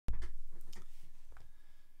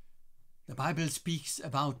The Bible speaks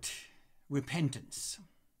about repentance.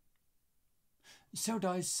 So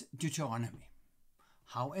does Deuteronomy.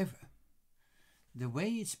 However, the way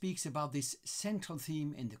it speaks about this central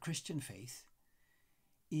theme in the Christian faith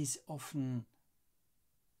is often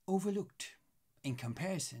overlooked in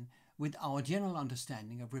comparison with our general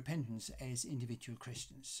understanding of repentance as individual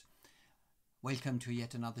Christians. Welcome to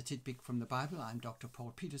yet another tidbit from the Bible. I'm Dr.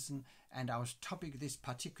 Paul Petersen, and our topic this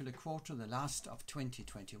particular quarter, the last of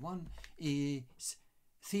 2021, is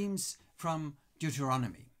themes from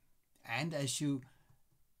Deuteronomy. And as you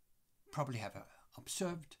probably have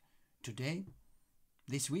observed today,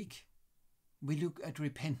 this week, we look at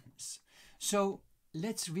repentance. So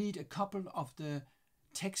let's read a couple of the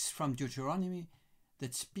texts from Deuteronomy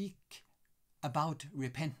that speak about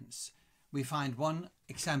repentance. We find one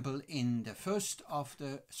example in the first of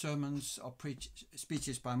the sermons or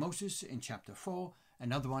speeches by Moses in chapter 4,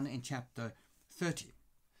 another one in chapter 30.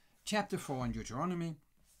 Chapter 4 in Deuteronomy,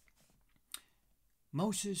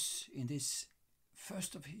 Moses, in this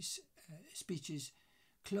first of his speeches,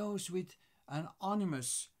 closed with an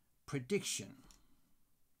ominous prediction.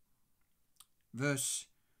 Verse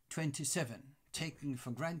 27, taking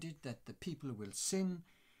for granted that the people will sin,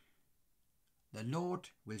 the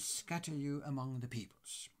Lord will scatter you among the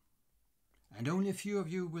peoples, and only a few of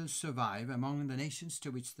you will survive among the nations to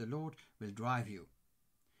which the Lord will drive you.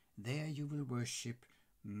 There you will worship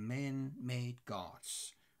man-made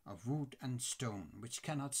gods of wood and stone, which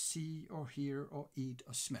cannot see or hear or eat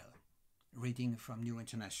or smell. Reading from New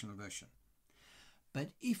International Version.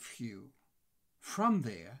 But if you, from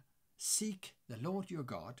there, seek the Lord your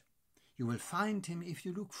God, you will find him if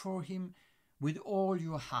you look for him with all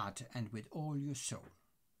your heart and with all your soul.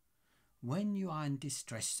 When you are in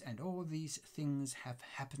distress and all these things have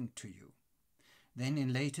happened to you, then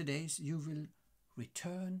in later days you will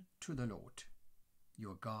return to the Lord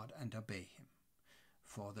your God and obey him.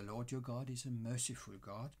 For the Lord your God is a merciful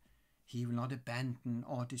God. He will not abandon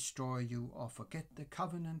or destroy you or forget the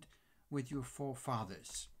covenant with your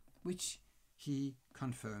forefathers, which he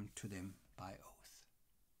confirmed to them by oath.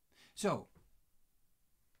 So,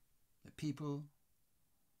 the people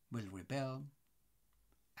will rebel,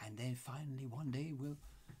 and then finally one day will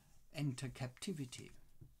enter captivity,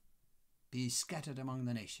 be scattered among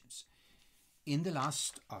the nations. In the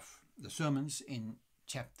last of the sermons, in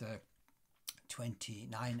chapter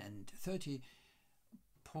 29 and 30,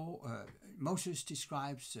 Moses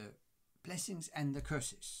describes the blessings and the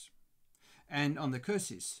curses. And on the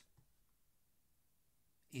curses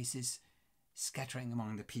is his scattering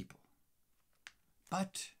among the people.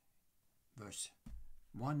 But, verse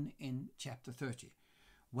 1 in chapter 30,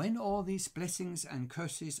 when all these blessings and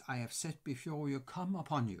curses I have set before you come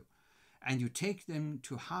upon you, and you take them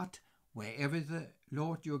to heart wherever the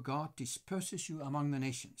Lord your God disperses you among the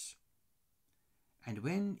nations, and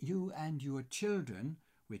when you and your children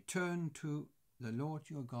return to the Lord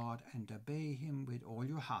your God and obey him with all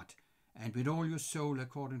your heart and with all your soul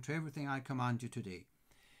according to everything I command you today,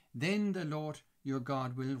 then the Lord your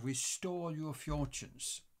God will restore your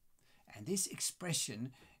fortunes. And this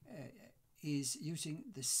expression is using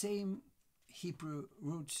the same Hebrew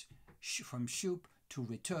roots from shub to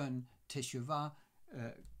return, teshuvah,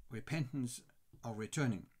 repentance or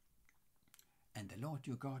returning. And the Lord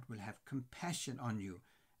your God will have compassion on you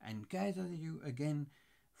and gather you again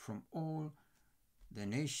from all the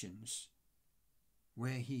nations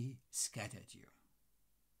where he scattered you.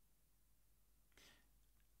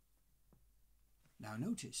 Now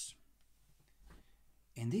notice,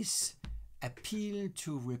 in this appeal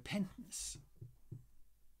to repentance,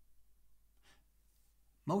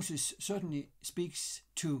 Moses certainly speaks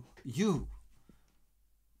to you,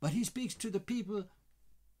 but he speaks to the people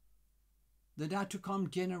that are to come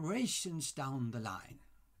generations down the line.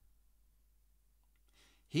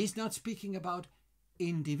 He's not speaking about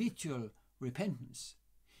individual repentance.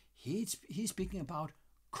 He's speaking about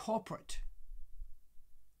corporate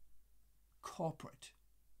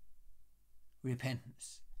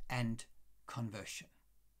repentance and conversion.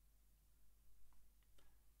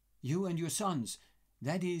 You and your sons,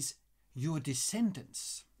 that is, your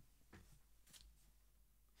descendants.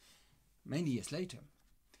 Many years later,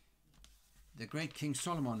 the great King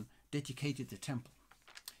Solomon dedicated the temple.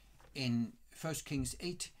 In 1 Kings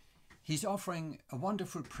 8, he's offering a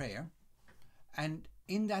wonderful prayer, and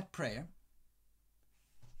in that prayer,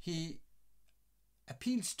 he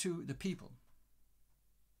appeals to the people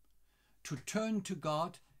to turn to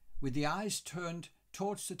God with the eyes turned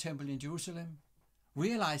towards the temple in Jerusalem,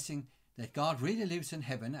 realizing that God really lives in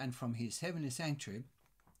heaven, and from his heavenly sanctuary,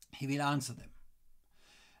 he will answer them.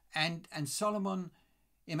 And Solomon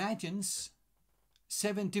imagines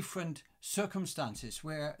 7 different circumstances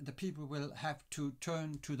where the people will have to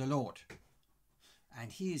turn to the Lord.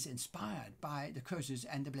 And he is inspired by the curses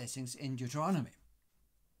and the blessings in Deuteronomy.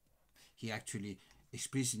 He actually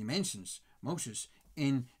explicitly mentions Moses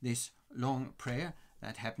in this long prayer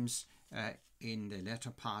that happens in the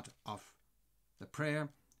latter part of the prayer,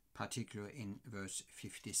 particularly in verse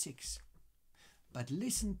 56. But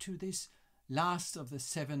listen to this last of the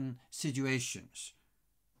 7 situations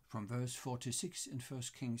from verse 46 in 1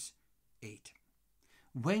 Kings 8.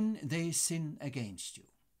 When they sin against you,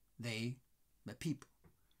 they, the people,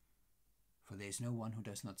 for there is no one who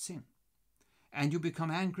does not sin, and you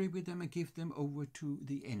become angry with them and give them over to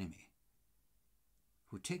the enemy,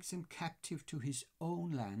 who takes them captive to his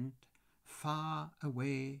own land, far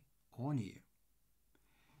away or near.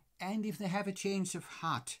 And if they have a change of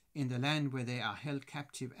heart in the land where they are held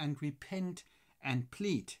captive and repent and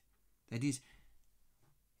plead, that is,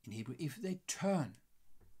 in Hebrew, if they turn,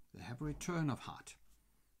 they have a return of heart,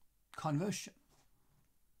 conversion,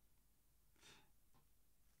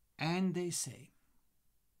 and they say,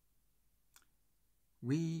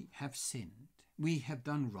 we have sinned, we have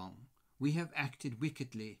done wrong, we have acted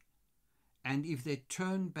wickedly, and if they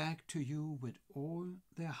turn back to you with all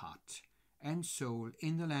their heart and soul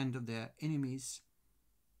in the land of their enemies,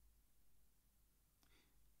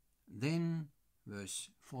 then, verse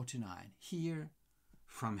 49, hear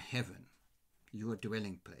from heaven, your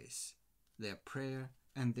dwelling place, their prayer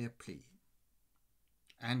and their plea,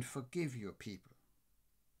 and forgive your people.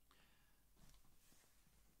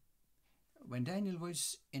 When Daniel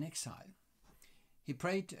was in exile, he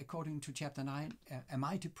prayed, according to chapter 9, a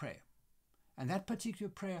mighty prayer. And that particular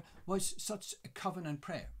prayer was such a covenant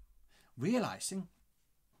prayer, realizing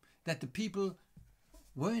that the people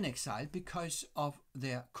were in exile because of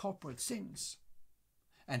their corporate sins,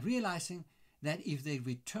 and realizing that if they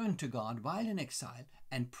returned to God while in exile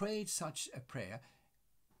and prayed such a prayer,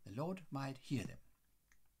 the Lord might hear them.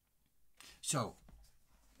 So,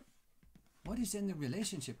 what is then the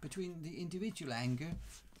relationship between the individual anger,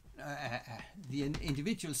 the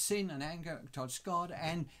individual sin and anger towards God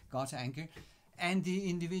and God's anger, and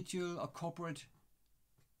the individual or corporate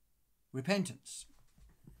repentance?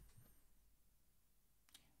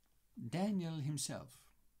 Daniel himself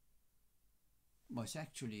was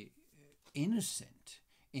actually innocent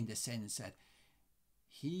in the sense that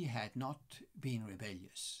he had not been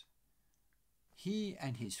rebellious. He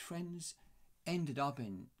and his friends ended up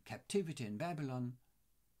in captivity in Babylon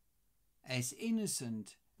as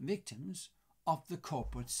innocent victims of the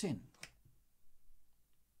corporate sin.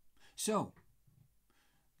 So,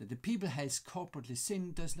 that the people has corporately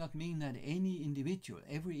sinned does not mean that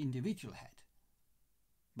every individual had,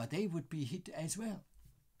 but they would be hit as well.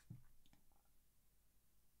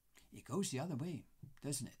 It goes the other way,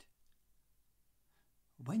 doesn't it?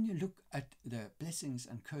 When you look at the blessings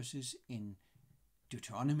and curses in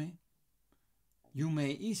Deuteronomy, you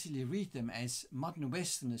may easily read them, as modern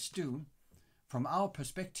Westerners do, from our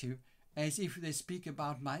perspective, as if they speak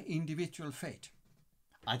about my individual fate.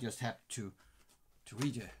 I just happened to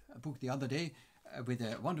read a book the other day with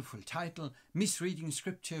a wonderful title, Misreading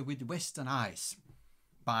Scripture with Western Eyes,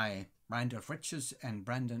 by Randolph Richards and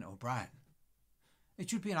Brandon O'Brien. It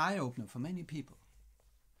should be an eye-opener for many people.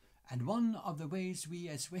 And one of the ways we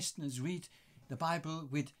as Westerners read the Bible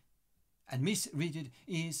and misread it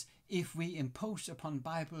is if we impose upon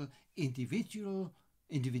Bible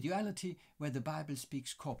individuality where the Bible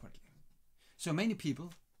speaks corporately. So many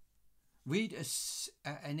people read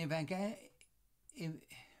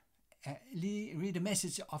read a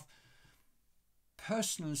message of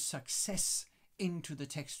personal success into the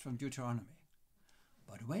text from Deuteronomy.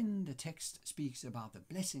 But when the text speaks about the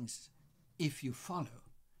blessings, if you follow,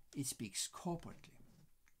 it speaks corporately.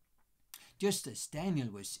 Just as Daniel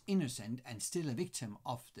was innocent and still a victim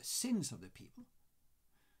of the sins of the people,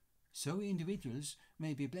 so individuals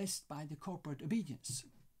may be blessed by the corporate obedience.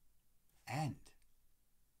 And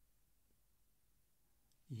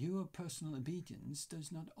your personal obedience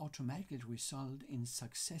does not automatically result in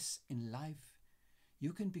success in life.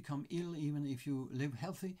 You can become ill even if you live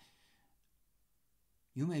healthy.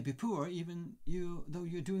 You may be poor even though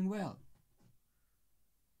you're doing well.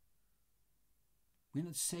 We're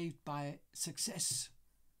not saved by success.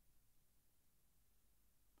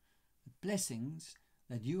 The blessings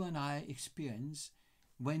that you and I experience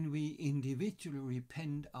when we individually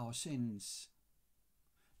repent our sins,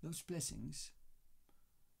 those blessings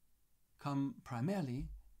come primarily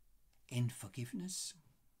in forgiveness,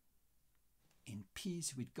 in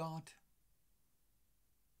peace with God,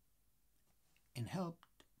 in help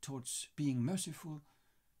towards being merciful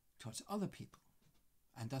towards other people,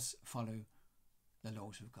 and thus follow the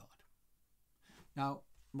laws of God. Now,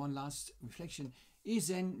 one last reflection. Is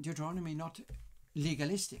then Deuteronomy not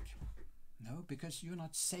legalistic? No, because you're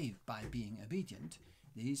not saved by being obedient.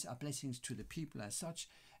 These are blessings to the people as such.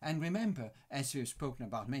 And remember, as we've spoken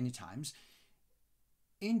about many times,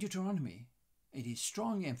 in Deuteronomy, it is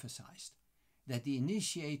strongly emphasized that the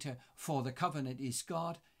initiator for the covenant is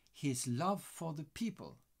God. His love for the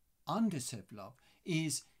people, undeserved love,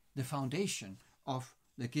 is the foundation of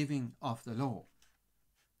the giving of the law.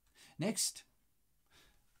 Next,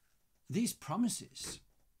 these promises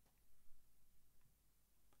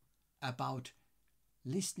about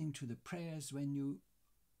listening to the prayers when you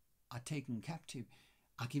are taken captive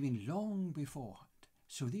are given long beforehand.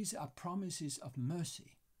 So these are promises of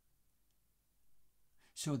mercy,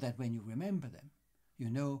 so that when you remember them, you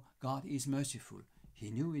know God is merciful.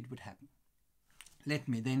 He knew it would happen. Let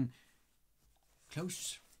me then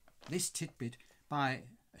close this tidbit by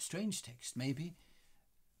a strange text, maybe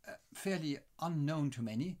fairly unknown to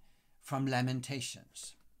many, from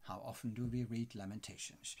Lamentations. How often do we read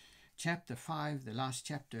Lamentations? Chapter 5, the last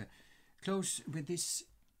chapter, closes with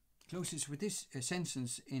this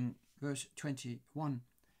sentence in verse 21.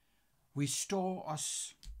 Restore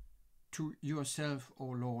us to yourself, O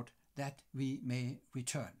Lord, that we may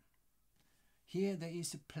return. Here there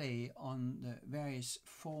is a play on the various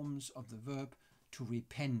forms of the verb to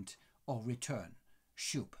repent or return,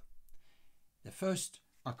 shub. The first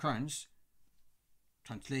occurrence,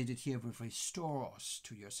 translated here with restore us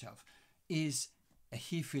to yourself, is a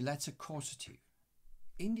hefil, that's a causative,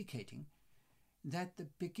 indicating that the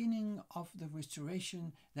beginning of the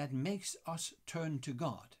restoration that makes us turn to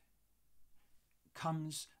God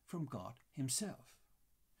comes from God himself.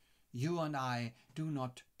 You and I do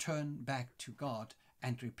not turn back to God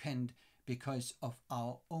and repent because of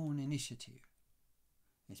our own initiative.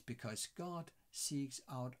 It's because God seeks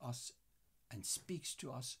out us and speaks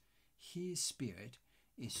to us. His Spirit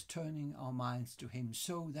is turning our minds to him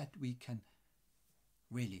so that we can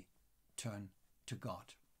really turn to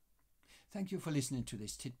God. Thank you for listening to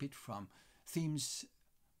this tidbit from Themes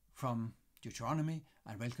from Deuteronomy,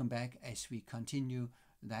 and welcome back as we continue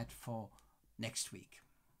that for next week.